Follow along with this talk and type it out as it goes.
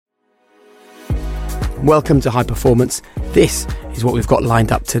Welcome to High Performance. This is what we've got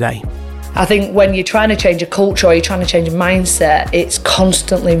lined up today. I think when you're trying to change a culture or you're trying to change a mindset, it's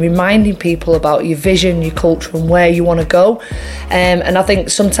constantly reminding people about your vision, your culture and where you want to go. And I think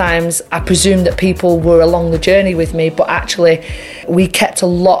sometimes I presume that people were along the journey with me, but actually we kept a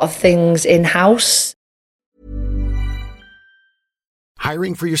lot of things in-house.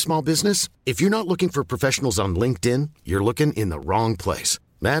 Hiring for your small business? If you're not looking for professionals on LinkedIn, you're looking in the wrong place.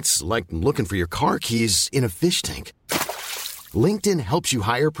 That's like looking for your car keys in a fish tank. LinkedIn helps you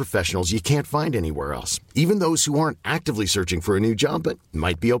hire professionals you can't find anywhere else, even those who aren't actively searching for a new job but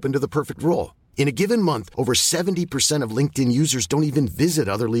might be open to the perfect role. In a given month, over 70% of LinkedIn users don't even visit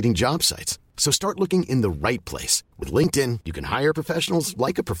other leading job sites. So start looking in the right place. With LinkedIn, you can hire professionals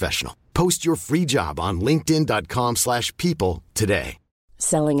like a professional. Post your free job on linkedin.com/people today.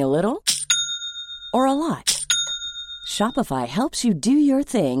 Selling a little or a lot? Shopify helps you do your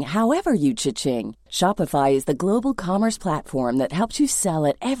thing however you cha-ching. Shopify is the global commerce platform that helps you sell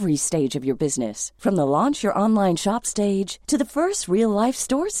at every stage of your business. From the launch your online shop stage to the first real-life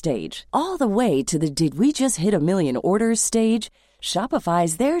store stage, all the way to the did we just hit a million orders stage. Shopify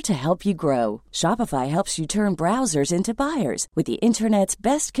is there to help you grow. Shopify helps you turn browsers into buyers with the internet's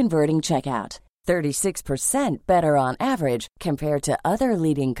best converting checkout. 36% better on average compared to other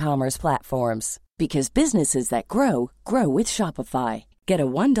leading commerce platforms. Because businesses that grow, grow with Shopify. Get a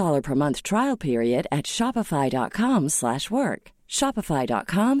 $1 per month trial period at shopify.com/work.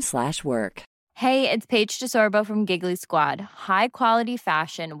 Shopify.com/work. Hey, it's Paige DeSorbo from Giggly Squad. High quality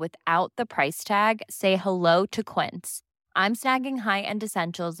fashion without the price tag. Say hello to Quince. I'm snagging high-end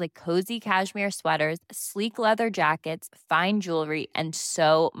essentials like cozy cashmere sweaters, sleek leather jackets, fine jewelry, and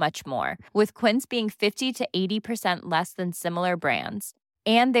so much more. With Quince being 50 to 80% less than similar brands.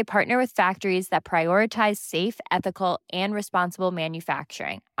 And they partner with factories that prioritize safe, ethical, and responsible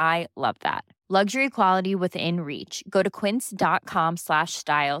manufacturing. I love that. Luxury quality within reach. Go to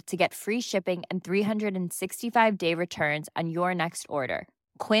quince.com/style to get free shipping and 365-day returns on your next order.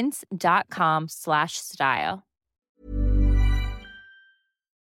 Quince.com/style.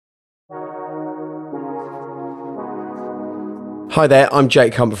 Hi there, I'm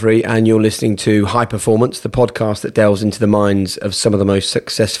Jake Humphrey and you're listening to High Performance, the podcast that delves into the minds of some of the most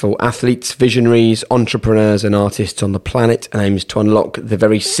successful athletes, visionaries, entrepreneurs and artists on the planet and aims to unlock the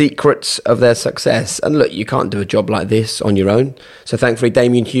very secrets of their success. And look, you can't do a job like this on your own. So thankfully,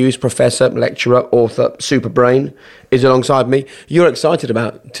 Damien Hughes, professor, lecturer, author, super brain, is alongside me. You're excited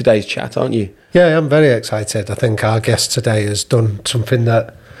about today's chat, aren't you? Yeah, I'm very excited. I think our guest today has done something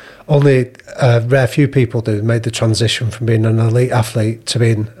that only a rare few people do, made the transition from being an elite athlete to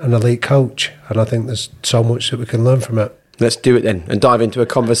being an elite coach. And I think there's so much that we can learn from it. Let's do it then and dive into a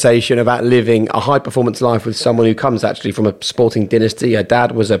conversation about living a high-performance life with someone who comes actually from a sporting dynasty. Her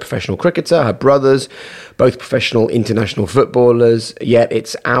dad was a professional cricketer, her brothers, both professional international footballers, yet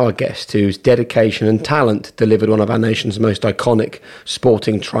it's our guest whose dedication and talent delivered one of our nation's most iconic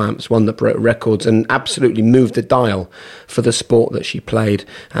sporting triumphs, one that broke records and absolutely moved the dial for the sport that she played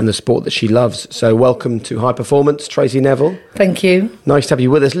and the sport that she loves. So welcome to High Performance, Tracey Neville. Thank you. Nice to have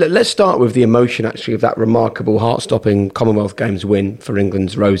you with us. Let's start with the emotion actually of that remarkable, heart-stopping Commonwealth Games win for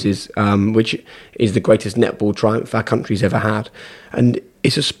England's Roses, which is the greatest netball triumph our country's ever had. And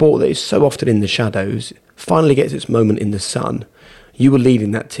it's a sport that is so often in the shadows, finally gets its moment in the sun. You were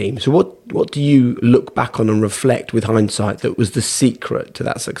leading that team. So what do you look back on and reflect with hindsight that was the secret to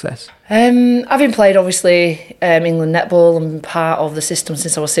that success? Having played, obviously, England netball and been part of the system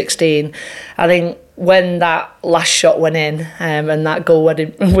since I was 16, I think when that last shot went in and that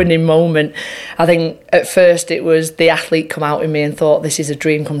goal-winning moment, I think at first it was the athlete come out in me and thought, this is a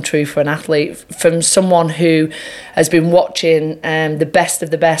dream come true for an athlete. From someone who has been watching the best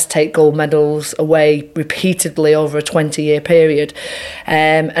of the best take gold medals away repeatedly over a 20-year period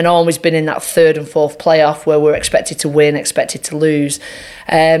and always been in that third and fourth playoff where we're expected to win, expected to lose.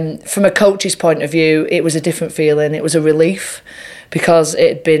 From a coach's point of view, it was a different feeling. It was a relief because it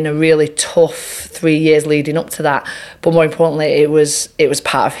had been a really tough 3 years leading up to that. But more importantly, it was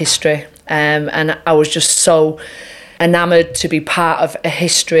part of history. And I was just so enamoured to be part of a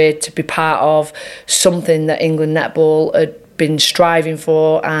history, to be part of something that England netball had been striving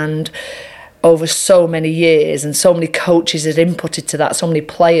for and over so many years, and so many coaches had inputted to that, so many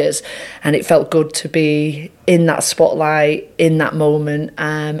players, and it felt good to be in that spotlight, in that moment,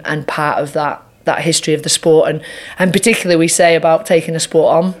 and part of that history of the sport. And particularly we say about taking a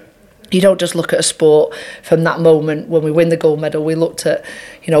sport on, you don't just look at a sport from that moment when we win the gold medal. We looked at,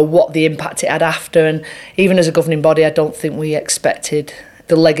 what the impact it had after, and even as a governing body, I don't think we expected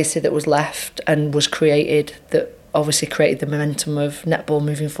the legacy that was left and was created, that obviously created the momentum of netball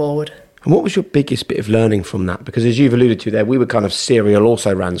moving forward. And what was your biggest bit of learning from that? Because as you've alluded to there, we were kind of serial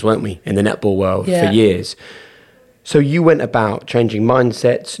also-rans, weren't we, in the netball world for years. So you went about changing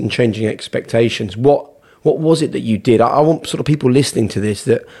mindsets and changing expectations. What was it that you did? I want sort of people listening to this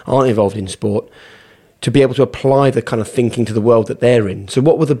that aren't involved in sport to be able to apply the kind of thinking to the world that they're in. So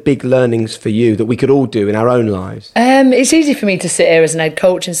what were the big learnings for you that we could all do in our own lives? It's easy for me to sit here as an head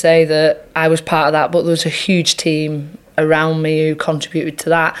coach and say that I was part of that, but there was a huge team around me who contributed to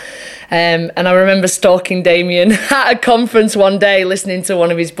that. And I remember stalking Damien at a conference one day, listening to one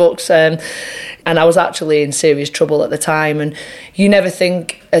of his books, and I was actually in serious trouble at the time. And you never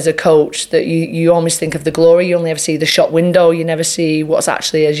think as a coach that you always think of the glory. You only ever see the shop window. You never see what's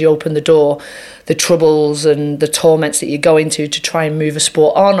actually, as you open the door, the troubles and the torments that you go into to try and move a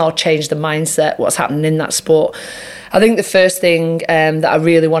sport on or change the mindset, what's happening in that sport. I think the first thing that I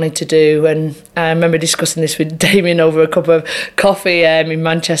really wanted to do, and I remember discussing this with Damien over a cup of coffee in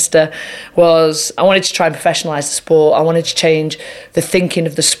Manchester, was I wanted to try and professionalise the sport. I wanted to change the thinking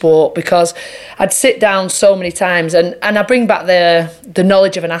of the sport, because I'd sit down so many times and I bring back the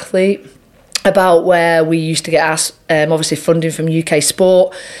knowledge of an athlete about where we used to get asked, obviously funding from UK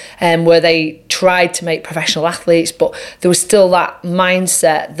Sport, where they tried to make professional athletes, but there was still that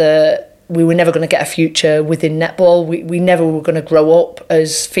mindset that we were never going to get a future within netball. We never were going to grow up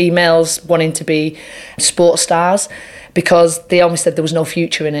as females wanting to be sports stars, because they almost said there was no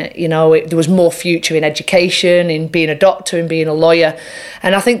future in it. You know, there was more future in education, in being a doctor, in being a lawyer.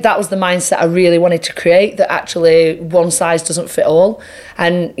 And I think that was the mindset I really wanted to create, that actually one size doesn't fit all.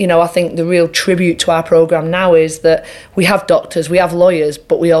 And, you know, I think the real tribute to our programme now is that we have doctors, we have lawyers,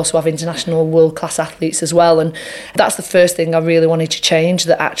 but we also have international world-class athletes as well. And that's the first thing I really wanted to change,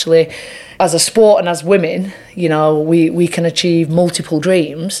 that actually, as a sport and as women, you know, we can achieve multiple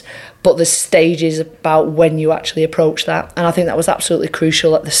dreams, but there's stages about when you actually approach that. And I think that was absolutely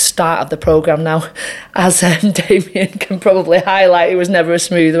crucial at the start of the programme. Now, as Damien can probably highlight, it was never a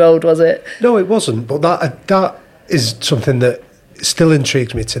smooth road, was it? No, it wasn't. But that is something that still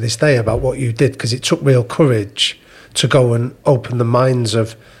intrigues me to this day about what you did, because it took real courage to go and open the minds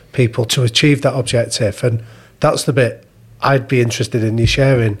of people to achieve that objective. And that's the bit I'd be interested in you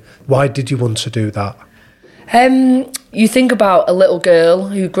sharing. Why did you want to do that? You think about a little girl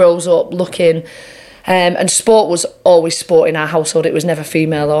who grows up looking, and sport was always sport in our household. It was never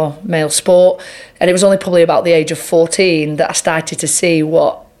female or male sport. And it was only probably about the age of 14 that I started to see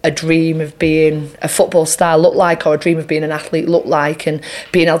what a dream of being a football star looked like, or a dream of being an athlete looked like, and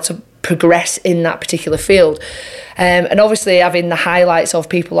being able to progress in that particular field. And obviously having the highlights of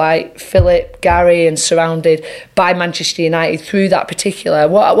people like Philip, Gary, and surrounded by Manchester United through that particular,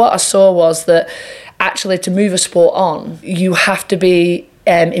 what I saw was that actually to move a sport on, you have to be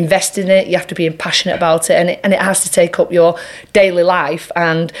invested in it, you have to be passionate about it, and it has to take up your daily life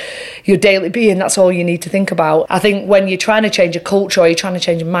and your daily being. That's all you need to think about. I think when you're trying to change a culture or you're trying to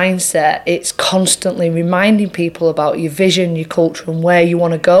change a mindset, it's constantly reminding people about your vision, your culture, and where you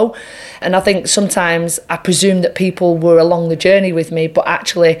want to go. And I think sometimes I presume that people were along the journey with me, but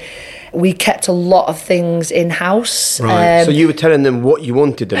actually we kept a lot of things in-house. Right. So you were telling them what you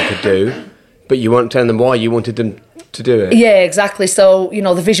wanted them to do, but you weren't telling them why you wanted them to do it. Yeah, exactly. So, you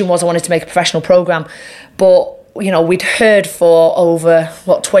know, the vision was I wanted to make a professional programme, but, you know, we'd heard for over,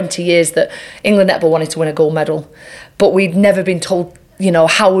 20 years that England netball wanted to win a gold medal, but we'd never been told, you know,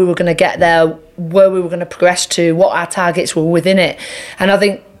 how we were going to get there, where we were going to progress to, what our targets were within it. And I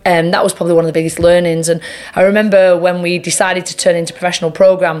think that was probably one of the biggest learnings. And I remember when we decided to turn into a professional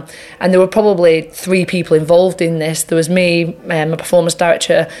programme, and there were probably 3 people involved in this. There was me, my performance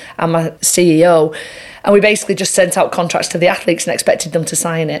director, and my CEO. And we basically just sent out contracts to the athletes and expected them to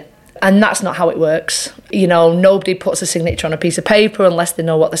sign it. And that's not how it works. You know, nobody puts a signature on a piece of paper unless they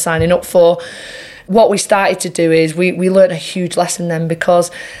know what they're signing up for. What we started to do is we learned a huge lesson then, because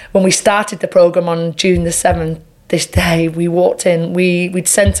when we started the programme on June the 7th, this day, we walked in, we'd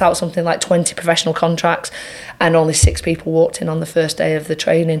sent out something like 20 professional contracts, and only 6 people walked in on the first day of the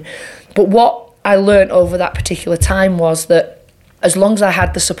training. But what I learned over that particular time was that as long as I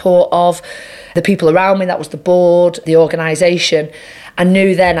had the support of the people around me, that was the board, the organisation, I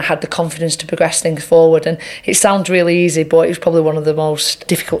knew then I had the confidence to progress things forward. And it sounds really easy, but it was probably one of the most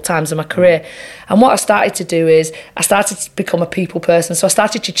difficult times of my career. And what I started to do is I started to become a people person. So I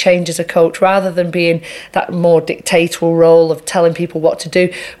started to change as a coach, rather than being that more dictatorial role of telling people what to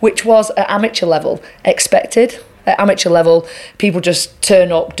do, which was at amateur level expected. At amateur level, people just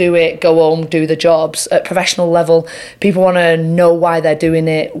turn up, do it, go home, do the jobs. At professional level, people want to know why they're doing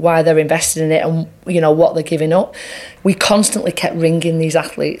it, why they're invested in it, and, you know, what they're giving up. We constantly kept ringing these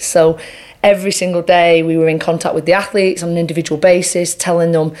athletes. So every single day we were in contact with the athletes on an individual basis,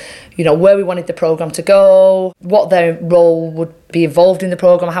 telling them, you know, where we wanted the programme to go, what their role would be involved in the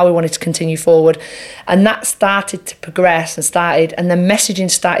programme, how we wanted to continue forward. And that started to progress and then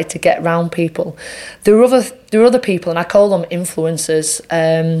messaging started to get round people. There are other people, and I call them influencers,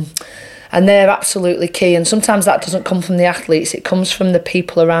 and they're absolutely key. And sometimes that doesn't come from the athletes, it comes from the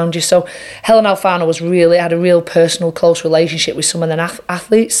people around you. So Helen Alfano had a real personal, close relationship with some of the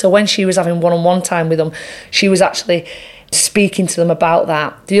athletes. So when she was having one-on-one time with them, she was actually speaking to them about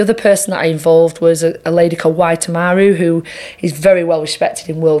that. The other person that I involved was a lady called Wai Tamaru, who is very well respected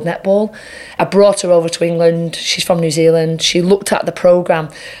in world netball. I brought her over to England. She's from New Zealand. She looked at the programme,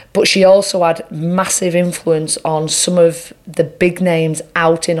 but she also had massive influence on some of the big names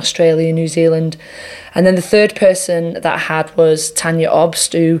out in Australia and New Zealand. And then the third person that I had was Tanya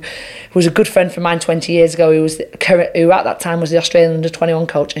Obst, who was a good friend of mine 20 years ago, who at that time was the Australian under-21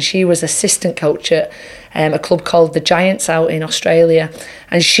 coach, and she was assistant coach at a club called the Giants out in Australia.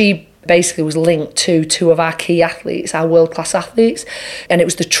 And she basically was linked to two of our key athletes, our world-class athletes. And it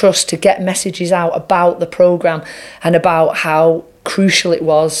was the trust to get messages out about the programme and about how crucial it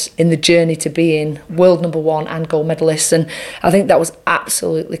was in the journey to being world number one and gold medalists. And I think that was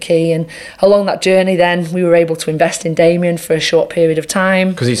absolutely key. And along that journey then we were able to invest in Damien for a short period of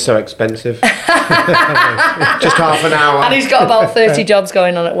time. Because he's so expensive. Just half an hour. And he's got about 30 jobs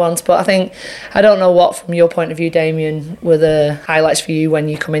going on at once. But I don't know what, from your point of view, Damien, were the highlights for you when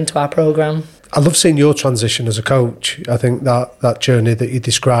you come into our programme? I love seeing your transition as a coach. I think that journey that you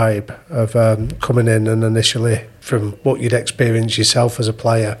describe of coming in and initially from what you'd experienced yourself as a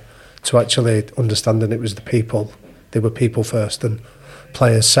player to actually understanding it was the people. They were people first and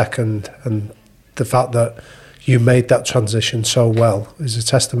players second. And the fact that you made that transition so well is a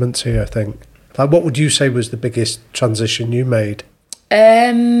testament to you, I think. Like, what would you say was the biggest transition you made?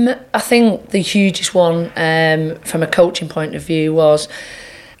 I think the hugest one from a coaching point of view was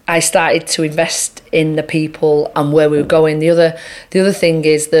I started to invest in the people and where we were going. The other thing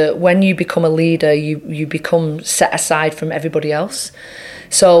is that when you become a leader, you become set aside from everybody else.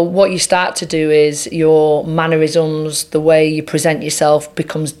 So what you start to do is your mannerisms, the way you present yourself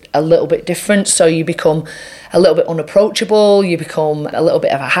becomes a little bit different. So you become a little bit unapproachable, you become a little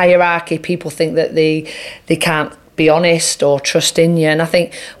bit of a hierarchy. People think that they can't be honest or trust in you. And I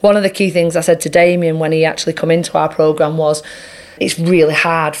think one of the key things I said to Damien when he actually come into our programme was, it's really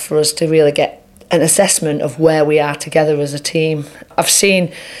hard for us to really get an assessment of where we are together as a team. I've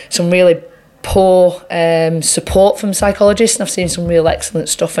seen some really poor support from psychologists, and I've seen some real excellent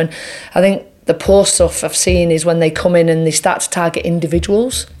stuff. And I think the poor stuff I've seen is when they come in and they start to target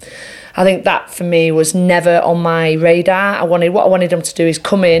individuals. I think that for me was never on my radar. What I wanted them to do is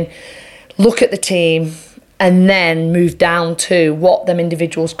come in, look at the team, and then move down to what them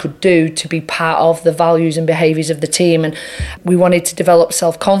individuals could do to be part of the values and behaviours of the team. And we wanted to develop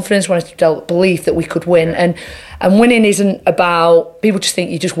self-confidence, wanted to develop belief that we could win. And winning isn't about, people just think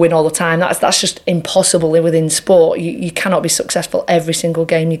you just win all the time. That's just impossible within sport. You cannot be successful every single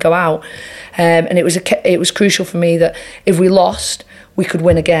game you go out. And it was crucial for me that if we lost, we could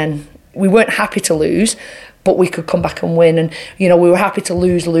win again. We weren't happy to lose, but we could come back and win. And, you know, we were happy to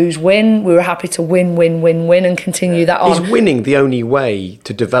lose, win. We were happy to win, and continue that on. Is winning the only way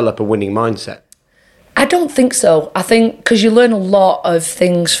to develop a winning mindset? I don't think so. I think because you learn a lot of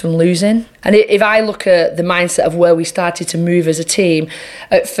things from losing. And if I look at the mindset of where we started to move as a team,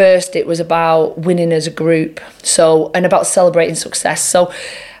 at first it was about winning as a group, and about celebrating success. So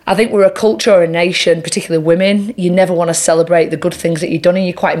I think we're a culture or a nation, particularly women, you never want to celebrate the good things that you've done, and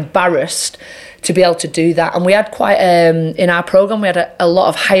you're quite embarrassed to be able to do that. And we had quite, in our programme, we had a lot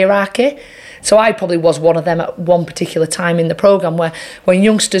of hierarchy. So I probably was one of them at one particular time in the programme where when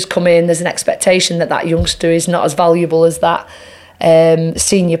youngsters come in, there's an expectation that youngster is not as valuable as that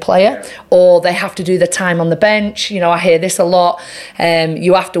senior player, or they have to do the time on the bench. You know, I hear this a lot.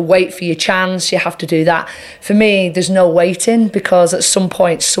 You have to wait for your chance. You have to do that. For me, there's no waiting, because at some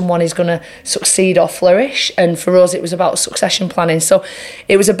point someone is going to succeed or flourish. And for us, it was about succession planning. So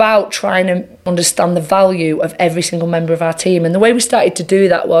it was about trying to understand the value of every single member of our team. And the way we started to do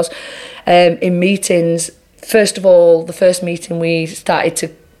that was in meetings. First of all, the first meeting we started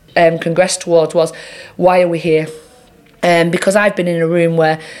to congress towards was, why are we here? Because I've been in a room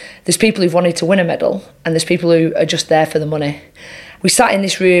where there's people who've wanted to win a medal and there's people who are just there for the money. We sat in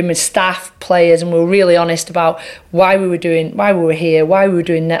this room as staff, players, and we were really honest about why we were here, why we were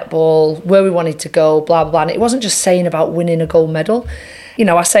doing netball, where we wanted to go, blah, blah, blah. And it wasn't just saying about winning a gold medal. You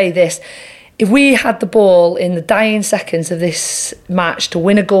know, I say this, if we had the ball in the dying seconds of this match to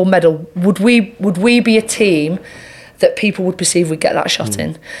win a gold medal, would we be a team that people would perceive we'd get that shot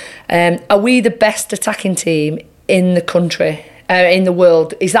in. Are we the best attacking team in the country, in the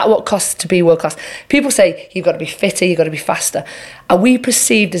world? Is that what costs to be world class? People say you've got to be fitter, you've got to be faster. Are we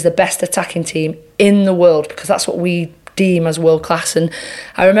perceived as the best attacking team in the world? Because that's what we deem as world class. And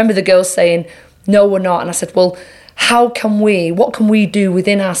I remember the girls saying, no, we're not. And I said, well, what can we do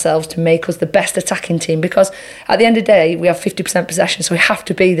within ourselves to make us the best attacking team? Because at the end of the day, we have 50% possession, so we have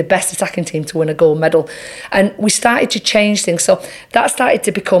to be the best attacking team to win a gold medal. And we started to change things. So that started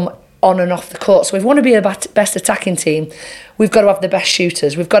to become on and off the court. So if we want to be the best attacking team, we've got to have the best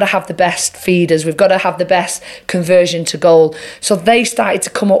shooters, we've got to have the best feeders, we've got to have the best conversion to goal. So they started to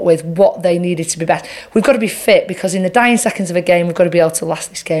come up with what they needed to be best. We've got to be fit, because in the dying seconds of a game, we've got to be able to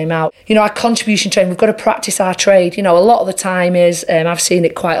last this game out. You know, our contribution training, we've got to practice our trade. You know, a lot of the time is, I've seen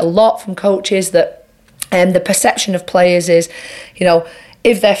it quite a lot from coaches, that the perception of players is, you know,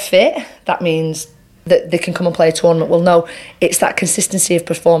 if they're fit, that means that they can come and play a tournament. Well, no, it's that consistency of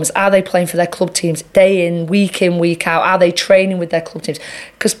performance. Are they playing for their club teams day in, week out? Are they training with their club teams?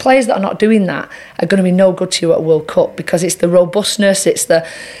 Because players that are not doing that are going to be no good to you at a World Cup, because it's the robustness, it's the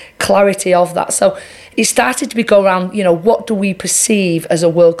clarity of that. So it started to go around, you know, what do we perceive as a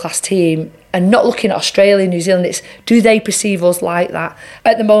world-class team? And not looking at Australia, New Zealand, it's do they perceive us like that?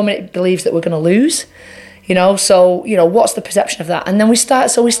 At the moment, it believes that we're going to lose. You know, so, you know, what's the perception of that? And then we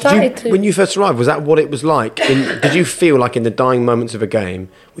started When you first arrived, was that what it was like? Did you feel like in the dying moments of a game,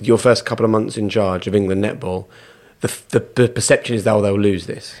 with your first couple of months in charge of England netball, the perception is, they'll lose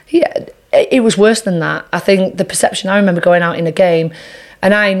this? Yeah, it was worse than that. I think the perception, I remember going out in a game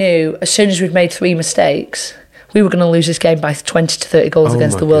and I knew as soon as we'd made 3 mistakes, we were going to lose this game by 20 to 30 goals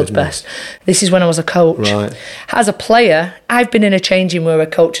against the world's best. This is when I was a coach. Right. As a player, I've been in a changing where a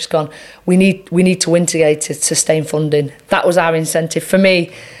coach has gone, we need to win today to sustain funding. That was our incentive. For me,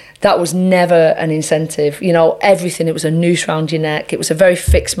 that was never an incentive. You know, everything, it was a noose round your neck. It was a very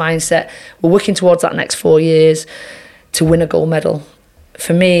fixed mindset. We're working towards that next 4 years to win a gold medal.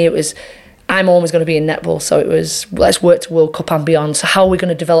 For me, it was, I'm always going to be in netball. So it was, let's work to World Cup and beyond. So how are we going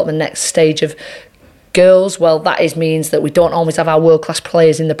to develop the next stage of girls? Well, that means that we don't always have our world-class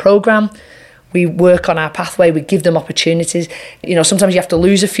players in the programme. We work on our pathway, we give them opportunities. You know, sometimes you have to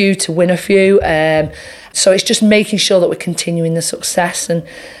lose a few to win a few. So it's just making sure that we're continuing the success. And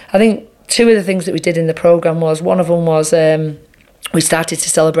I think 2 of the things that we did in the programme was, one of them was we started to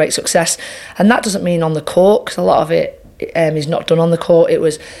celebrate success. And that doesn't mean on the court, because a lot of it is not done on the court. It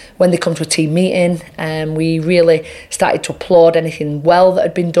was when they come to a team meeting, and we really started to applaud anything well that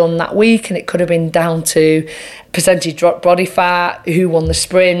had been done that week. And it could have been down to percentage body fat, who won the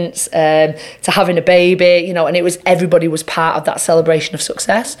sprints, to having a baby, you know, and it was, everybody was part of that celebration of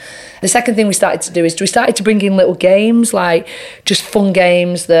success. The second thing we started to do is we started to bring in little games, like just fun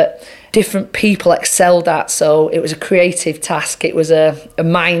games that different people excelled at. So it was a creative task, it was a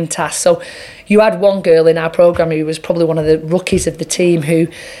mind task. So you had one girl in our programme who was probably one of the rookies of the team, who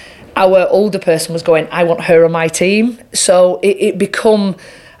our older person was going, I want her on my team. So it become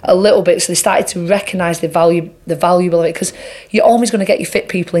a little bit, so they started to recognise the valuable of it, because you're always going to get your fit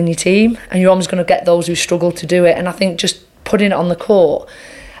people in your team, and you're always going to get those who struggle to do it. And I think just putting it on the court,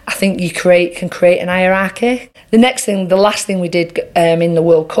 I think you can create an hierarchy. The last thing we did in the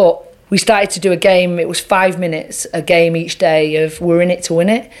World Cup, we started to do a game. It was 5 minutes a game each day of we're in it to win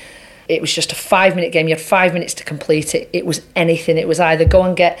it. It was just a 5-minute game. You had 5 minutes to complete it. It was anything. It was either go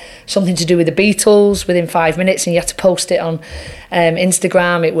and get something to do with the Beatles within 5 minutes, and you had to post it on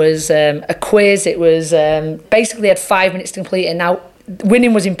Instagram. It was a quiz. It was basically had 5 minutes to complete it. Now,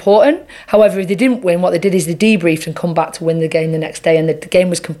 winning was important. However, if they didn't win, what they did is they debriefed and come back to win the game the next day, and the game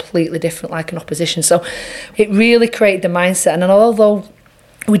was completely different, like an opposition. So it really created the mindset. And although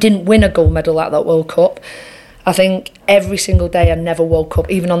we didn't win a gold medal at that World Cup, I think every single day I never woke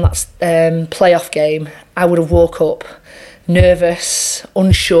up, even on that playoff game, I would have woke up nervous,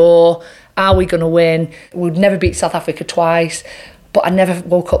 unsure, are we going to win? We'd never beat South Africa twice, but I never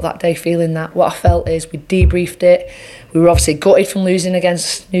woke up that day feeling that. What I felt is we debriefed it. We were obviously gutted from losing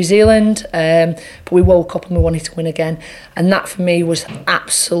against New Zealand, but we woke up and we wanted to win again. And that for me was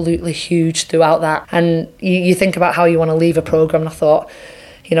absolutely huge throughout that. And you think about how you want to leave a programme, and I thought,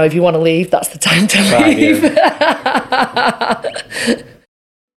 you know, if you want to leave, that's the time to leave.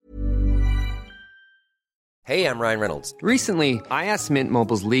 Hey, I'm Ryan Reynolds. Recently, I asked Mint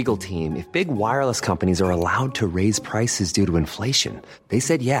Mobile's legal team if big wireless companies are allowed to raise prices due to inflation. They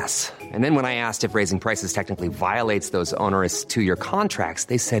said yes. And then when I asked if raising prices technically violates those onerous 2-year contracts,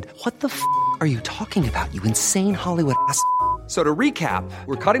 they said, what the f*** are you talking about, you insane Hollywood ass f- So to recap,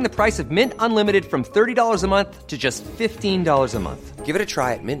 we're cutting the price of Mint Unlimited from $30 a month to just $15 a month. Give it a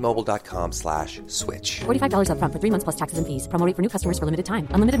try at mintmobile.com/switch. $45 up front for 3 months plus taxes and fees. Promo rate for new customers for limited time.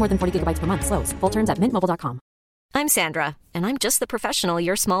 Unlimited more than 40 gigabytes per month. Slows full terms at mintmobile.com. I'm Sandra, and I'm just the professional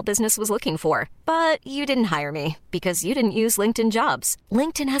your small business was looking for. But you didn't hire me because you didn't use LinkedIn Jobs.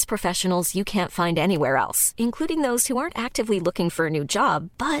 LinkedIn has professionals you can't find anywhere else, including those who aren't actively looking for a new job,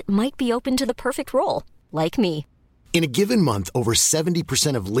 but might be open to the perfect role, like me. In a given month, over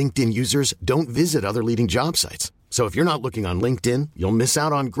 70% of LinkedIn users don't visit other leading job sites. So if you're not looking on LinkedIn, you'll miss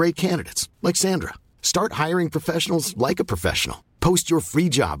out on great candidates like Sandra. Start hiring professionals like a professional. Post your free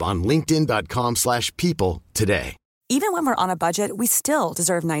job on linkedin.com/people today. Even when we're on a budget, we still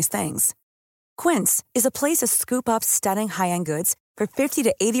deserve nice things. Quince is a place to scoop up stunning high-end goods for 50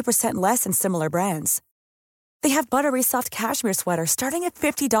 to 80% less than similar brands. They have buttery soft cashmere sweaters starting at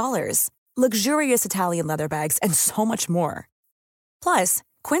 $50, luxurious Italian leather bags, and so much more. Plus,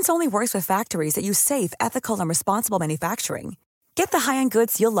 Quince only works with factories that use safe, ethical, and responsible manufacturing. Get the high-end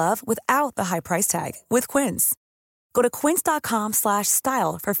goods you'll love without the high price tag with Quince. Go to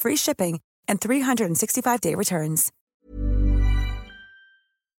quince.com/style for free shipping and 365-day returns.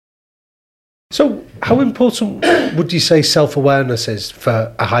 So, how important would you say self-awareness is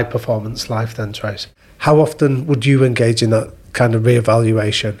for a high-performance life then, Trace? How often would you engage in that kind of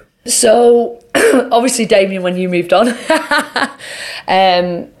re-evaluation? So, obviously, Damien, when you moved on,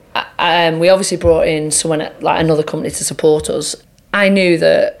 we obviously brought in someone at like another company to support us. I knew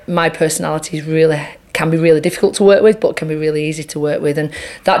that my personality can be really difficult to work with, but can be really easy to work with, and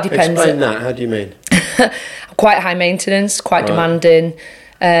that depends. Explain that. How do you mean? I'm quite high maintenance, quite demanding.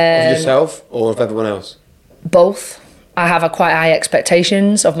 Of yourself or of everyone else? Both. I have quite high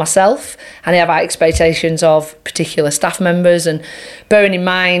expectations of myself, and I have high expectations of particular staff members. And bearing in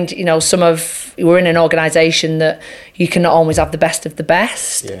mind, we're in an organisation that you cannot always have the best of the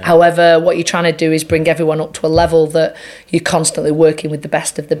best. Yeah. However, what you're trying to do is bring everyone up to a level that you're constantly working with the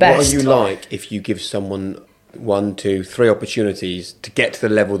best of the best. What are you like if you give someone 1, 2, 3 opportunities to get to the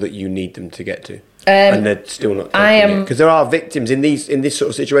level that you need them to get to? And they're still not taking it? Because there are victims in this sort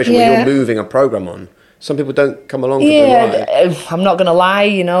of situation where you're moving a programme on. Some people don't come along for the ride. I'm not going to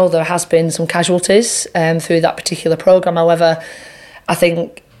lie, there has been some casualties through that particular programme. However, I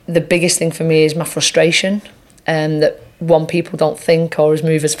think the biggest thing for me is my frustration that people don't think or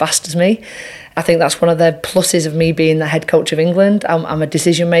move as fast as me. I think that's one of the pluses of me being the head coach of England. I'm a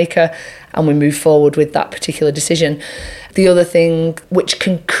decision maker, and we move forward with that particular decision. The other thing, which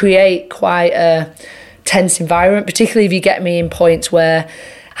can create quite a tense environment, particularly if you get me in points where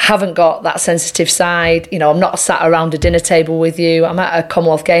I haven't got that sensitive side. I'm not sat around a dinner table with you. I'm at a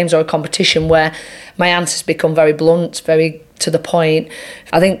Commonwealth Games or a competition where my answers become very blunt, very to the point.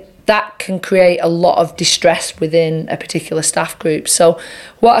 I think that can create a lot of distress within a particular staff group. So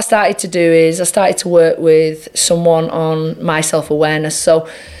what I started to do is I started to work with someone on my self-awareness. So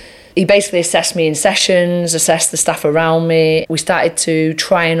he basically assessed me in sessions, assessed the staff around me. We started to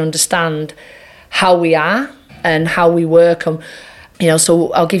try and understand how we are and how we work.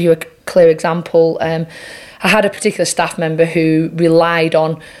 So I'll give you a clear example. I had a particular staff member who relied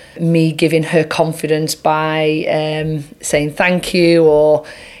on me giving her confidence by saying thank you, or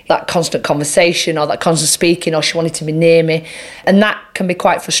that constant conversation, or that constant speaking, or she wanted to be near me. And that can be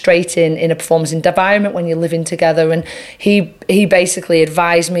quite frustrating in a performance environment when you're living together. And he basically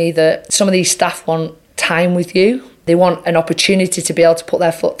advised me that some of these staff want time with you. They want an opportunity to be able to put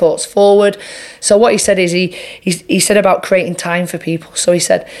their thoughts forward. So what he said is he said about creating time for people. So he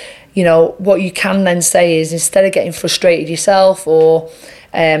said, what you can then say is, instead of getting frustrated yourself or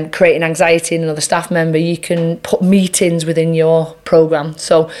creating anxiety in another staff member, you can put meetings within your programme.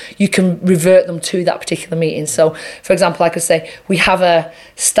 So you can revert them to that particular meeting. So, for example, I could say, we have a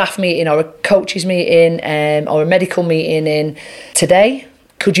staff meeting or a coaches meeting or a medical meeting in today.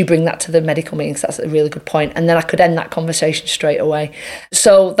 Could you bring that to the medical meeting? Because that's a really good point. And then I could end that conversation straight away.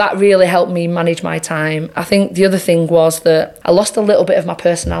 So that really helped me manage my time. I think the other thing was that I lost a little bit of my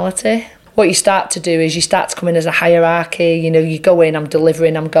personality. What you start to do is you start to come in as a hierarchy. You go in, I'm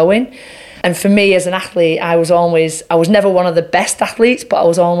delivering, I'm going. And for me as an athlete, I was never one of the best athletes, but I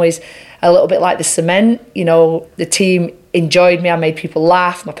was always a little bit like the cement. The team enjoyed me, I made people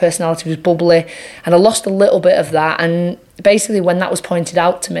laugh, my personality was bubbly, and I lost a little bit of that. And basically when that was pointed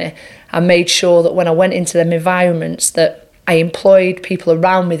out to me, I made sure that when I went into them environments that I employed people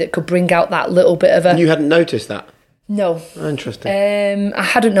around me that could bring out that little bit of a... And you hadn't noticed that? No. Oh, interesting. I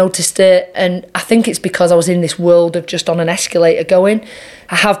hadn't noticed it, and I think it's because I was in this world of just on an escalator going.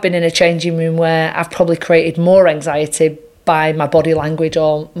 I have been in a changing room where I've probably created more anxiety by my body language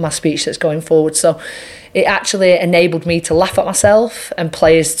or my speech that's going forward. So it actually enabled me to laugh at myself and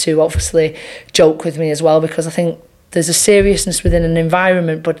players to obviously joke with me as well, because I think there's a seriousness within an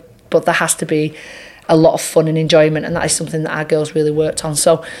environment, but there has to be a lot of fun and enjoyment, and that is something that our girls really worked on.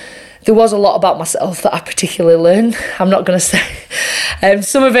 So there was a lot about myself that I particularly learned. I'm not going to say.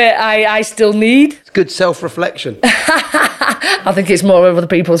 Some of it I still need. It's good self-reflection. I think it's more of other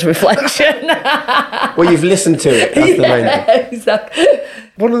people's reflection. Well, you've listened to it. That's the main thing. Exactly.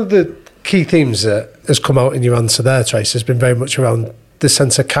 One of the key themes that has come out in your answer there, Trace, has been very much around the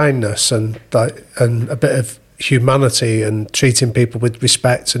sense of kindness and a bit of humanity and treating people with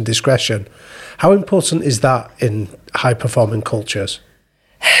respect and discretion. How important is that in high-performing cultures?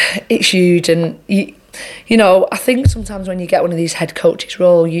 It's huge, and you know, I think sometimes when you get one of these head coaches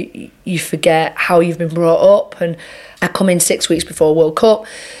role, you forget how you've been brought up. And I come in 6 weeks before World Cup.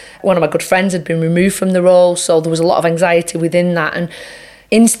 One of my good friends had been removed from the role, so there was a lot of anxiety within that, and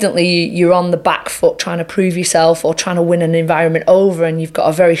instantly you're on the back foot trying to prove yourself or trying to win an environment over, and you've got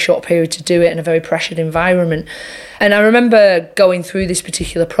a very short period to do it in a very pressured environment. And I remember going through this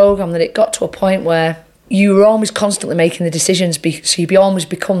particular programme that it got to a point where you were always constantly making the decisions, so you always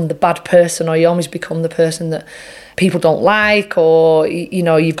become the bad person, or you always become the person that people don't like, or you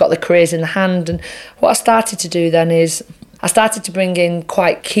know, you've got the careers in the hand. And what I started to do then is I started to bring in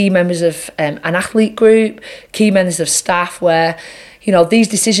quite key members of an athlete group, key members of staff, where, you know, these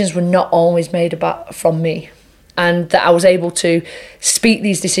decisions were not always made from me, and that I was able to speak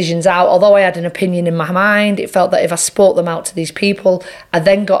these decisions out. Although I had an opinion in my mind, it felt that if I spoke them out to these people, I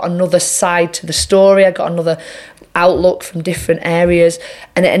then got another side to the story. I got another outlook from different areas,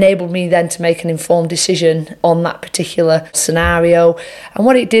 and it enabled me then to make an informed decision on that particular scenario. And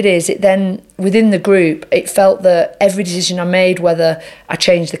what it did is, it then, within the group, it felt that every decision I made, whether I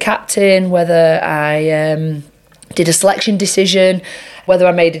changed the captain, whether I did a selection decision, whether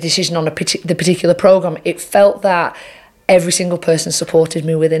I made a decision on the particular programme, it felt that every single person supported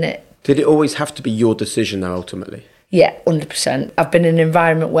me within it. Did it always have to be your decision though, ultimately? Yeah, 100%. I've been in an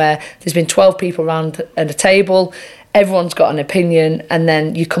environment where there's been 12 people around at a table, everyone's got an opinion, and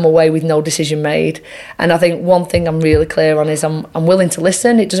then you come away with no decision made. And I think one thing I'm really clear on is I'm willing to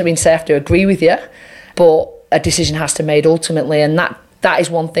listen. It doesn't mean to say I have to agree with you, but a decision has to be made ultimately, and that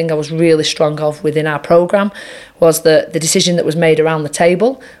is one thing I was really strong of within our programme, was that the decision that was made around the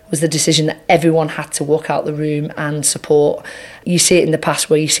table was the decision that everyone had to walk out the room and support. You see it in the past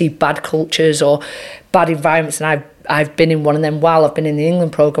where you see bad cultures or bad environments, and I've been in one of them while I've been in the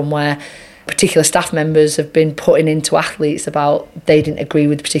England programme, where particular staff members have been putting into athletes about they didn't agree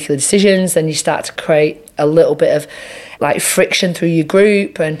with particular decisions. Then you start to create a little bit of like friction through your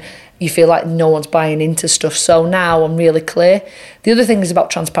group, and you feel like no one's buying into stuff. So now I'm really clear. The other thing is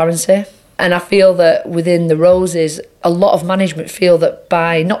about transparency. And I feel that within the Roses, a lot of management feel that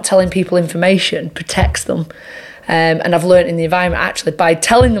by not telling people information protects them. And I've learned in the environment, actually, by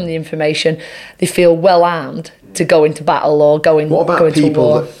telling them the information, they feel well armed to go into battle or go into war. What about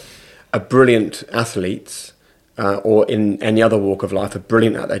people that are brilliant athletes or in any other walk of life, are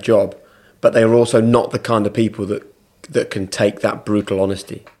brilliant at their job, but they are also not the kind of people that can take that brutal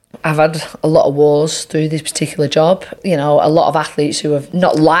honesty? I've had a lot of wars through this particular job. You know, a lot of athletes who have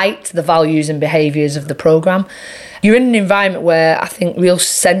not liked the values and behaviours of the programme. You're in an environment where I think real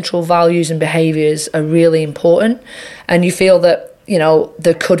central values and behaviours are really important, and you feel that, you know,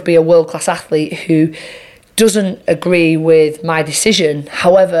 there could be a world-class athlete who doesn't agree with my decision.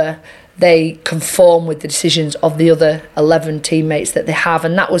 However, they conform with the decisions of the other 11 teammates that they have,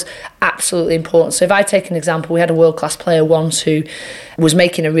 and that was absolutely important. So if I take an example, we had a world-class player once who was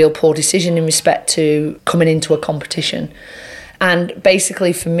making a real poor decision in respect to coming into a competition. And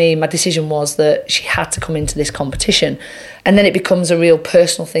basically for me, my decision was that she had to come into this competition. And then it becomes a real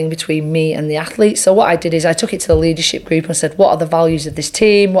personal thing between me and the athlete. So what I did is I took it to the leadership group and said, what are the values of this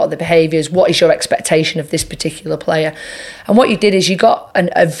team? What are the behaviours? What is your expectation of this particular player? And what you did is you got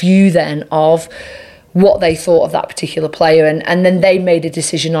a view then of what they thought of that particular player. And then they made a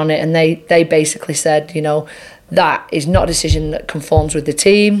decision on it. And they basically said, you know, that is not a decision that conforms with the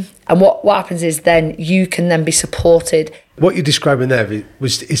team. And what happens is then you can then be supported. What you're describing there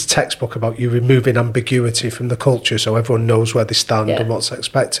is textbook about you removing ambiguity from the culture so everyone knows where they stand and what's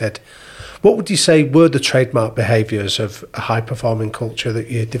expected. What would you say were the trademark behaviours of a high-performing culture that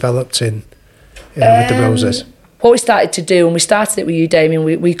you developed with the Roses? What we started to do, and we started it with you, Damien,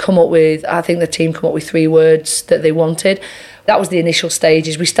 we come up with, I think the team come up with 3 words that they wanted. That was the initial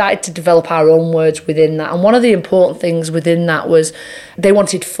stages. We started to develop our own words within that. And one of the important things within that was they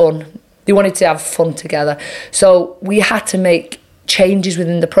wanted fun. They wanted to have fun together. So we had to make changes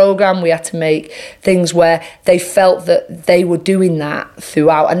within the programme. We had to make things where they felt that they were doing that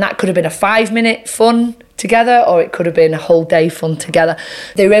throughout. And that could have been a 5-minute fun together, or it could have been a whole day fun together.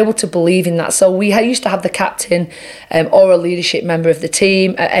 They were able to believe in that. So we used to have the captain or a leadership member of the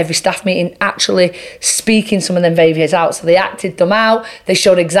team at every staff meeting actually speaking some of them behaviours out. So they acted them out, they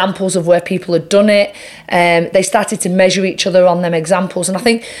showed examples of where people had done it, they started to measure each other on them examples. And I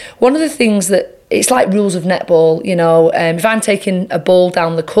think one of the things that, it's like rules of netball, you know, if I'm taking a ball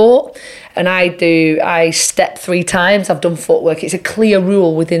down the court and I step 3 times, I've done footwork. It's a clear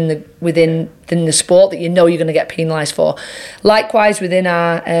rule within the sport that you know you're going to get penalised for. Likewise, within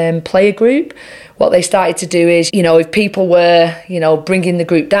our player group, what they started to do is, you know, if people were, you know, bringing the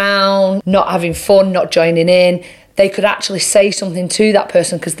group down, not having fun, not joining in, they could actually say something to that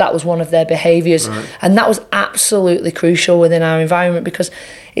person because that was one of their behaviours. Right. And that was absolutely crucial within our environment, because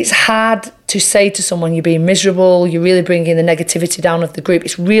it's hard to say to someone you're being miserable, you're really bringing the negativity down of the group.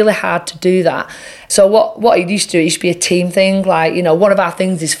 It's really hard to do that. So what it used to do, it used to be a team thing. Like, you know, one of our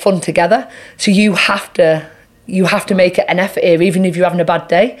things is fun together. So you have to make an effort here, even if you're having a bad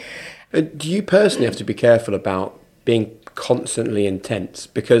day. Do you personally have to be careful about being constantly intense?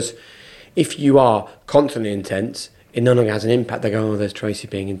 Because if you are constantly intense, it no longer has an impact. They go, oh, there's Tracey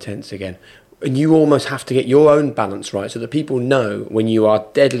being intense again. And you almost have to get your own balance right so that people know when you are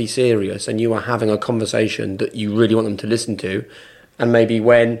deadly serious and you are having a conversation that you really want them to listen to, and maybe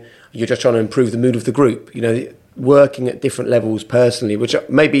when you're just trying to improve the mood of the group, you know, working at different levels personally, which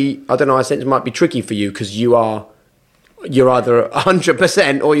maybe, I don't know, I sense it might be tricky for you because you're either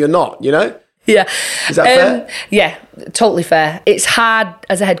 100% or you're not, you know? Yeah. Is that fair? Yeah, totally fair. It's hard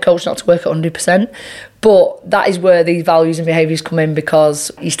as a head coach not to work at 100%, but that is where these values and behaviours come in,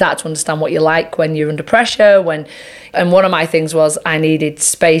 because you start to understand what you like when you're under pressure. And one of my things was I needed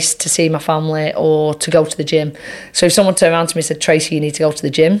space to see my family or to go to the gym. So if someone turned around to me and said, Tracey, you need to go to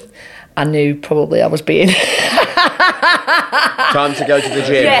the gym, I knew probably I was being... Time to go to the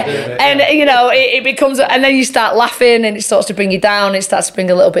gym. Yeah, and you know, it becomes, and then you start laughing and it starts to bring you down, it starts to bring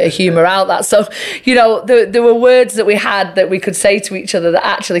a little bit of humour out that. So, you know, there were words that we had that we could say to each other that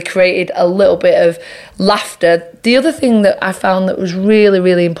actually created a little bit of laughter. The other thing that I found that was really,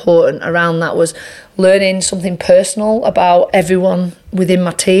 really important around that was learning something personal about everyone within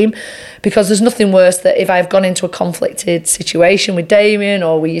my team, because there's nothing worse that if I've gone into a conflicted situation with Damien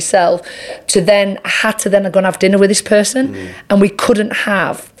or with yourself, I had to go and have dinner with this person, and we couldn't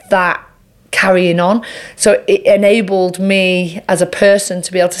have that carrying on. So it enabled me as a person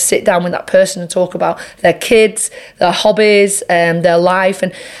to be able to sit down with that person and talk about their kids, their hobbies, their life.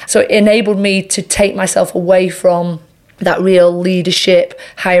 And so it enabled me to take myself away from that real leadership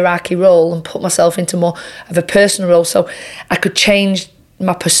hierarchy role and put myself into more of a personal role, so I could change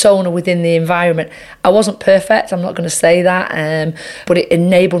my persona within the environment. I wasn't perfect, I'm not going to say that, but it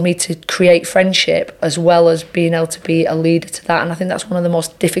enabled me to create friendship as well as being able to be a leader to that. And I think that's one of the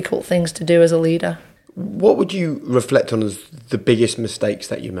most difficult things to do as a leader. What would you reflect on as the biggest mistakes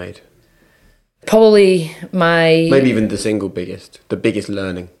that you made? Probably maybe even the biggest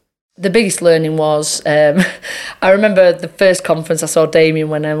learning. The biggest learning was, I remember the first conference I saw Damien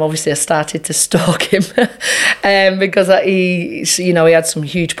when obviously I started to stalk him because he had some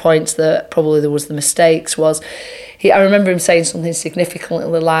huge points that probably there was the mistakes. I remember him saying something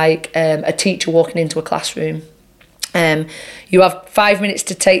significantly like a teacher walking into a classroom. You have 5 minutes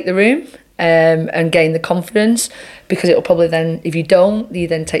to take the room and gain the confidence, because it will probably then, if you don't, it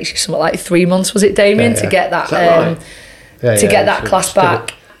then takes you something like 3 months, was it, Damien, to get that get that class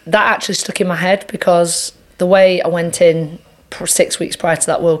back. That actually stuck in my head, because the way I went in 6 weeks prior to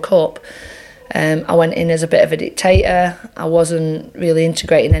that World Cup, I went in as a bit of a dictator. I wasn't really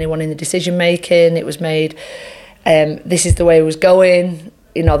integrating anyone in the decision making. It was made, this is the way it was going,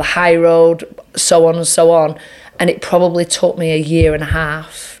 you know, the high road, so on and so on. And it probably took me 1.5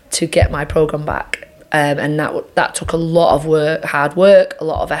 years to get my programme back. And that took a lot of work, hard work, a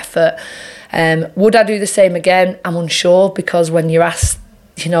lot of effort. Would I do the same again? I'm unsure, because when you're asked,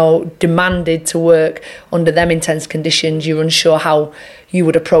 you know, demanded to work under them intense conditions, you're unsure how you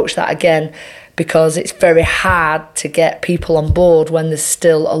would approach that again, because it's very hard to get people on board when there's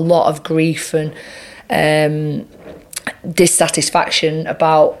still a lot of grief and dissatisfaction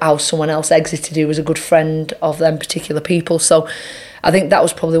about how someone else exited who was a good friend of them particular people. So I think that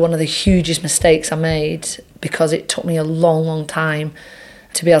was probably one of the hugest mistakes I made, because it took me a long, long time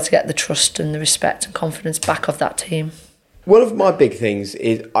to be able to get the trust and the respect and confidence back of that team. One of my big things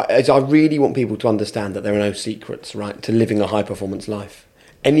is I really want people to understand that there are no secrets, right, to living a high-performance life.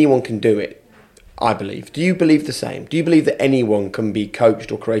 Anyone can do it, I believe. Do you believe the same? Do you believe that anyone can be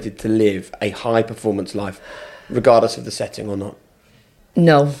coached or created to live a high-performance life, regardless of the setting or not?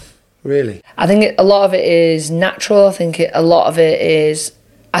 No. Really? I think a lot of it is natural. I think a lot of it is...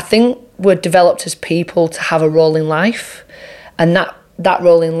 I think we're developed as people to have a role in life, and that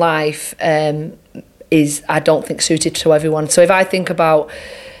role in life is, I don't think, suited to everyone. So if I think about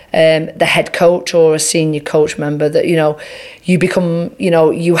the head coach or a senior coach member, that, you know, you become, you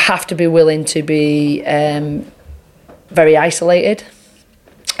know, you have to be willing to be very isolated,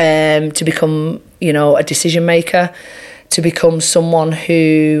 to become, you know, a decision maker, to become someone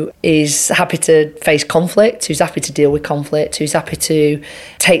who is happy to face conflict, who's happy to deal with conflict, who's happy to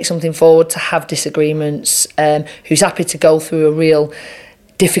take something forward, to have disagreements, who's happy to go through a real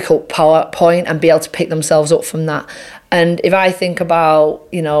difficult PowerPoint and be able to pick themselves up from that. And if I think about,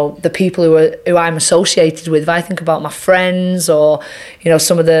 you know, the people who I'm associated with, if I think about my friends or, you know,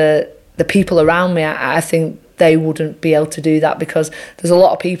 some of the people around me, I think they wouldn't be able to do that, because there's a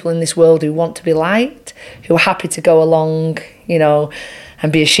lot of people in this world who want to be liked, who are happy to go along, you know,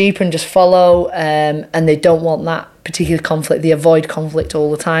 and be a sheep and just follow, and they don't want that particular conflict. They avoid conflict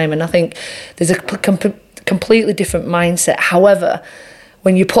all the time. And I think there's a completely different mindset. However,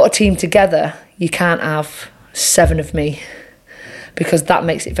 when you put a team together, you can't have 7 of me, because that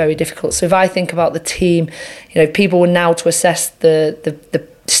makes it very difficult. So if I think about the team, you know, if people were now to assess the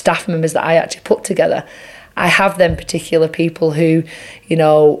staff members that I actually put together, I have them particular people who, you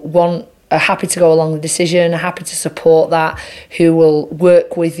know, are happy to go along the decision, are happy to support that, who will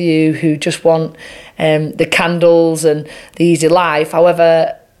work with you, who just want the candles and the easy life.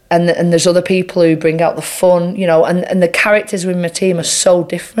 However, and there's other people who bring out the fun, you know, and the characters within my team are so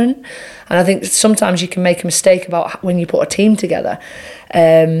different. And I think sometimes you can make a mistake about when you put a team together,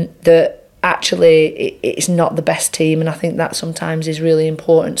 that actually it's not the best team. And I think that sometimes is really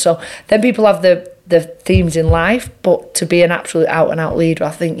important. So then people have the themes in life, but to be an absolute out-and-out leader, I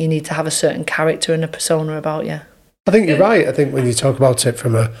think you need to have a certain character and a persona about you. I think you're right. I think when you talk about it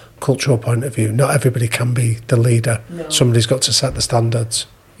from a cultural point of view, not everybody can be the leader. No. Somebody's got to set the standards.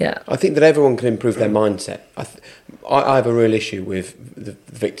 Yeah, I think that everyone can improve their mindset. I have a real issue with the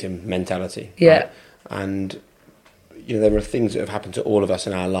victim mentality. Yeah. Right? And, you know, there are things that have happened to all of us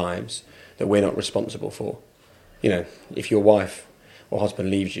in our lives that we're not responsible for. You know, if your wife or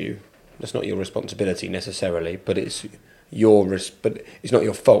husband leaves you, that's not your responsibility necessarily, but it's it's not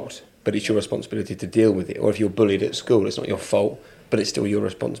your fault, but it's your responsibility to deal with it. Or if you're bullied at school, it's not your fault, but it's still your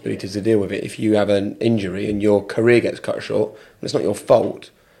responsibility to deal with it. If you have an injury and your career gets cut short, it's not your fault,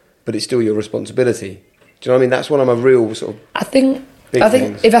 but it's still your responsibility. Do you know what I mean? That's one of my real sort of... I think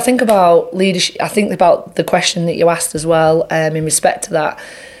if I think about leadership, I think about the question that you asked as well, in respect to that,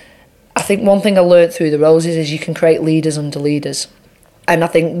 I think one thing I learned through the Roses is you can create leaders under leaders. And I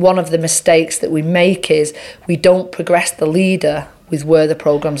think one of the mistakes that we make is we don't progress the leader with where the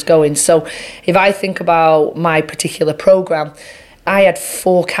programme's going. So if I think about my particular programme, I had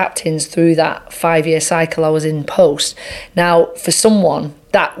 4 captains through that 5-year cycle I was in post. Now, for someone,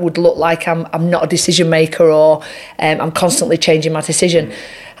 that would look like I'm not a decision maker, or I'm constantly changing my decision.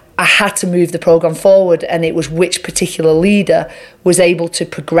 I had to move the programme forward, and it was which particular leader was able to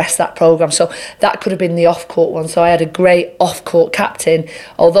progress that programme. So that could have been the off-court one. So I had a great off-court captain,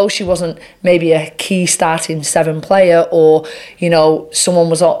 although she wasn't maybe a key starting 7 player, or, you know, someone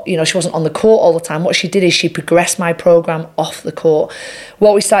was, you know, she wasn't on the court all the time. What she did is she progressed my programme off the court.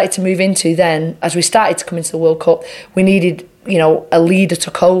 What we started to move into then, as we started to come into the World Cup, we needed, you know, a leader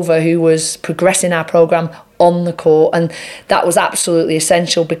took over who was progressing our programme on the court, and that was absolutely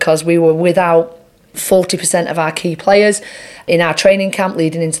essential because we were without 40% of our key players in our training camp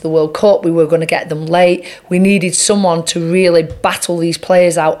leading into the World Cup. We were going to get them late. We needed someone to really battle these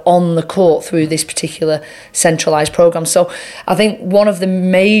players out on the court through this particular centralised programme. So I think one of the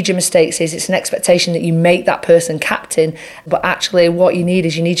major mistakes is it's an expectation that you make that person captain, but actually what you need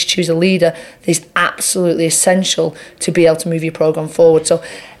is you need to choose a leader that is absolutely essential to be able to move your programme forward. So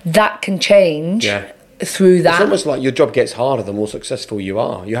that can change. Yeah. Through that, it's almost like your job gets harder the more successful you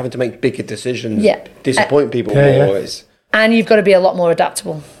are. You're having to make bigger decisions, disappoint people more. And you've got to be a lot more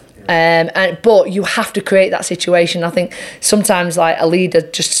adaptable. But you have to create that situation. I think sometimes, like, a leader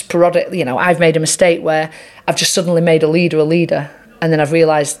just sporadic. You know, I've made a mistake where I've just suddenly made a leader, and then I've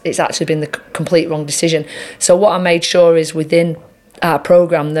realised it's actually been the complete wrong decision. So what I made sure is within our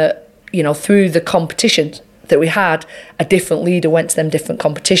programme that, you know, through the competitions that we had, a different leader went to them different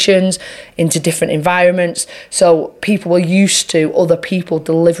competitions, into different environments, so people were used to other people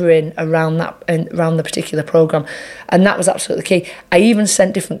delivering around the particular programme, and that was absolutely key. I even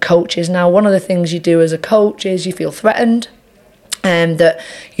sent different coaches. Now, one of the things you do as a coach is you feel threatened, that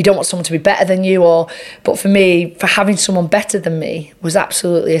you don't want someone to be better than you, but for me, for having someone better than me was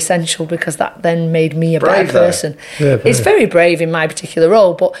absolutely essential, because that then made me a brave, better person. Yeah, it's very brave in my particular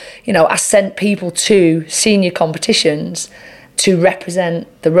role, but I sent people to senior competitions to represent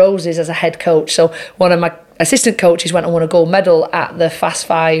the Roses as a head coach. So one of my assistant coaches went and won a gold medal at the Fast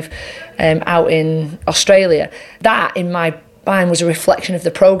 5 out in Australia. That, in my mind, was a reflection of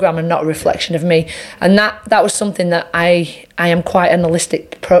the programme and not a reflection of me. And that was something that I am quite an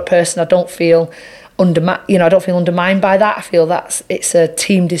holistic person. I don't feel undermined by that. I feel it's a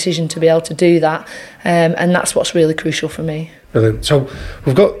team decision to be able to do that, and that's what's really crucial for me. Brilliant. So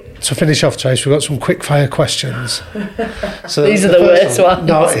we've got to finish off, Trace. We've got some quick fire questions. So these are the worst ones.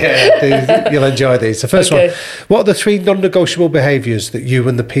 No, yeah, you'll enjoy these. The first one: what are the 3 non-negotiable behaviours that you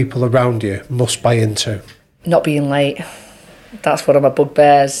and the people around you must buy into? Not being late. That's one of my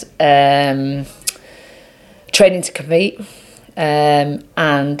bugbears. Training to compete.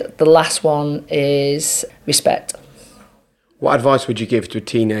 And the last one is respect. What advice would you give to a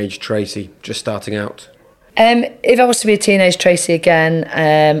teenage Tracey just starting out? If I was to be a teenage Tracey again,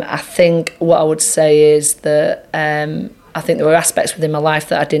 I think what I would say is that I think there were aspects within my life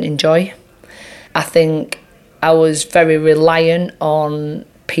that I didn't enjoy. I think I was very reliant on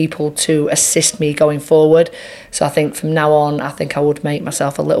people to assist me going forward. So I think from now on, I think I would make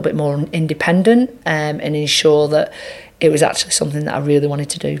myself a little bit more independent and ensure that it was actually something that I really wanted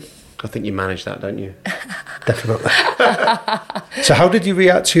to do. I think you managed that, don't you? Definitely. So how did you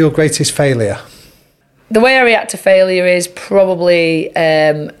react to your greatest failure? The way I react to failure is probably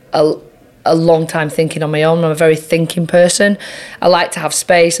a long time thinking on my own. I'm a very thinking person. I like to have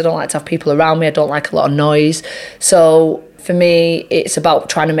space. I don't like to have people around me. I don't like a lot of noise. So for me, it's about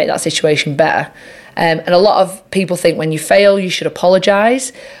trying to make that situation better. And a lot of people think when you fail, you should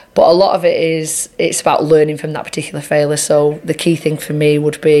apologise. But a lot of it's about learning from that particular failure. So the key thing for me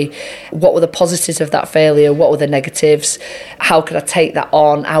would be, what were the positives of that failure? What were the negatives? How could I take that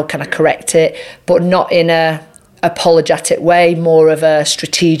on? How can I correct it? But not in a apologetic way, more of a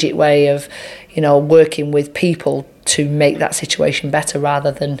strategic way of, working with people to make that situation better,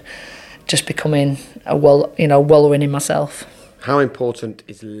 rather than just becoming wallowing in myself. How important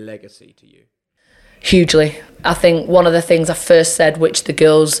is legacy to you? Hugely. I think one of the things I first said, which the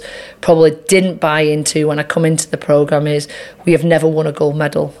girls probably didn't buy into when I come into the programme, is we have never won a gold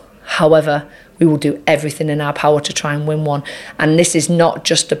medal. However, we will do everything in our power to try and win one. And this is not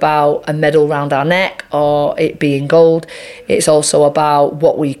just about a medal round our neck or it being gold. It's also about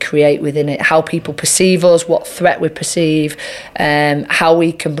what we create within it, how people perceive us, what threat we perceive, how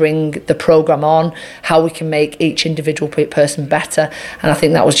we can bring the programme on, how we can make each individual person better. And I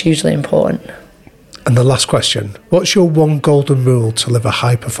think that was hugely important. And the last question, what's your one golden rule to live a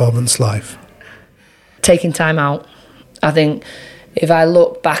high-performance life? Taking time out. I think if I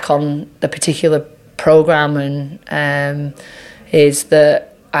look back on the particular programme, and is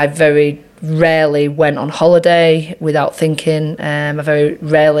that I very rarely went on holiday without thinking. I very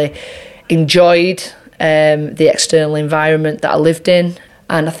rarely enjoyed the external environment that I lived in.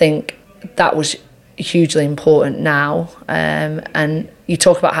 And I think that was hugely important now. And you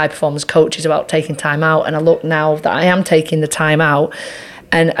talk about high performance coaches about taking time out, and I look now that I am taking the time out,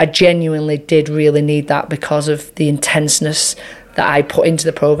 and I genuinely did really need that because of the intenseness that I put into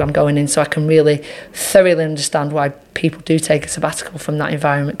the programme going in. So I can really thoroughly understand why people do take a sabbatical from that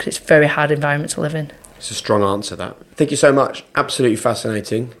environment, because it's a very hard environment to live in. It's a strong answer, that. Thank you so much. Absolutely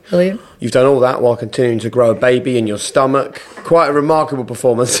fascinating. Brilliant. You've done all that while continuing to grow a baby in your stomach. Quite a remarkable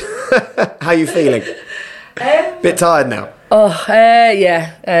performance. How are you feeling? Bit tired now?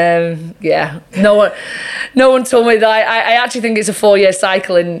 Yeah. No one told me that. I actually think it's a 4-year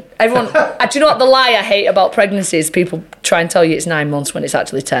cycle, and everyone. Do you know what the lie I hate about pregnancy is? People try and tell you it's 9 months when it's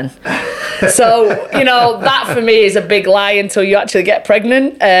actually 10. So that for me is a big lie until you actually get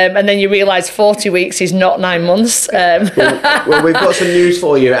pregnant, and then you realise 40 weeks is not 9 months. Well, we've got some news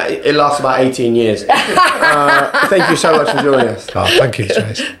for you. It lasts about 18 years. Thank you so much for joining us. Oh, thank you,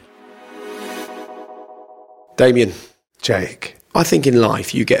 Trace. Damien. Jake. I think in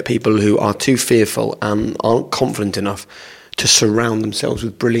life you get people who are too fearful and aren't confident enough to surround themselves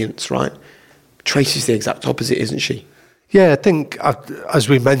with brilliance, right? Tracey's the exact opposite, isn't she? Yeah, I think, as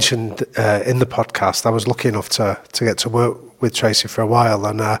we mentioned in the podcast, I was lucky enough to get to work with Tracey for a while,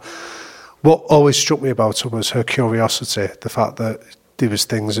 and what always struck me about her was her curiosity, the fact that there was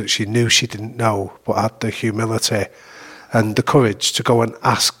things that she knew she didn't know, but had the humility and the courage to go and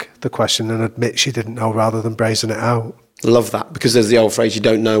ask the question and admit she didn't know rather than brazen it out. Love that, because there's the old phrase, you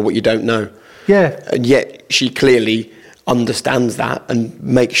don't know what you don't know. Yeah. And yet she clearly understands that and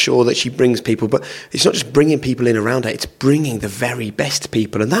makes sure that she brings people. But it's not just bringing people in around her, it's bringing the very best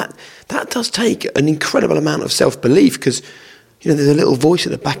people. And that does take an incredible amount of self-belief, because there's a little voice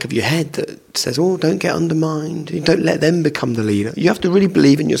at the back of your head that says, oh, don't get undermined. Don't let them become the leader. You have to really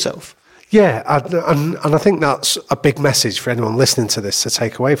believe in yourself. Yeah, and I think that's a big message for anyone listening to this to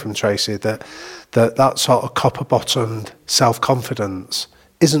take away from Tracey, that sort of copper-bottomed self-confidence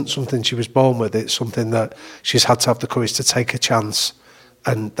isn't something she was born with. It's something that she's had to have the courage to take a chance,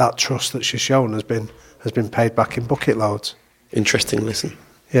 and that trust that she's shown has been paid back in bucket loads. Interesting listen.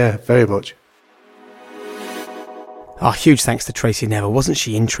 Yeah, very much. Oh, huge thanks to Tracey Neville. Wasn't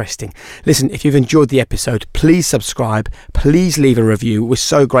she interesting? Listen, if you've enjoyed the episode, please subscribe. Please leave a review. We're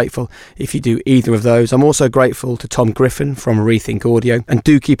so grateful if you do either of those. I'm also grateful to Tom Griffin from Rethink Audio. And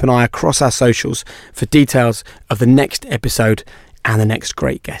do keep an eye across our socials for details of the next episode and the next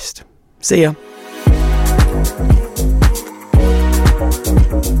great guest. See ya.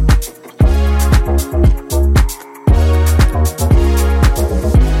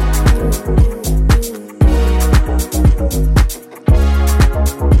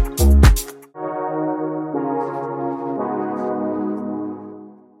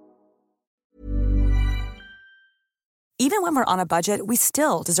 Even when we're on a budget, we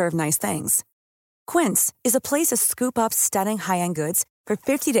still deserve nice things. Quince is a place to scoop up stunning high-end goods for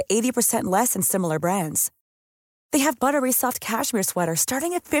 50 to 80% less than similar brands. They have buttery soft cashmere sweaters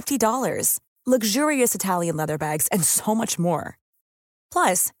starting at $50, luxurious Italian leather bags, and so much more.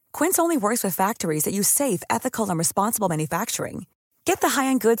 Plus, Quince only works with factories that use safe, ethical, and responsible manufacturing. Get the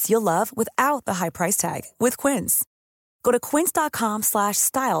high-end goods you'll love without the high price tag with Quince. Go to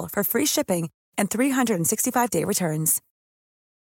quince.com/style for free shipping and 365-day returns.